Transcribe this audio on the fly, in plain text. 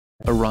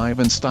Arrive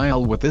in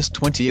style with this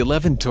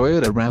 2011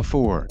 Toyota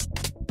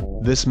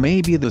RAV4. This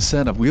may be the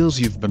set of wheels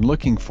you've been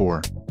looking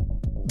for.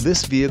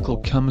 This vehicle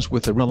comes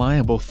with a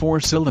reliable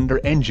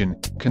 4-cylinder engine,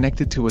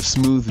 connected to a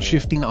smooth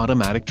shifting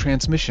automatic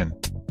transmission.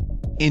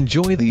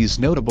 Enjoy these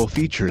notable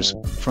features: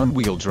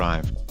 front-wheel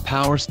drive,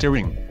 power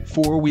steering,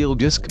 4-wheel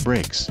disc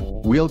brakes,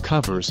 wheel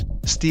covers,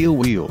 steel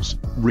wheels,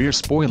 rear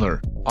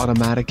spoiler,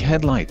 automatic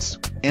headlights,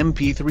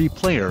 MP3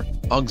 player,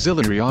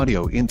 auxiliary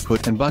audio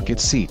input and bucket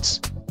seats.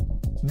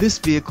 This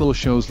vehicle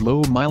shows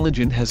low mileage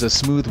and has a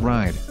smooth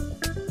ride.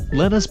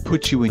 Let us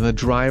put you in the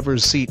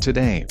driver's seat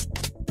today.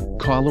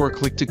 Call or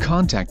click to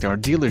contact our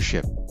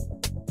dealership.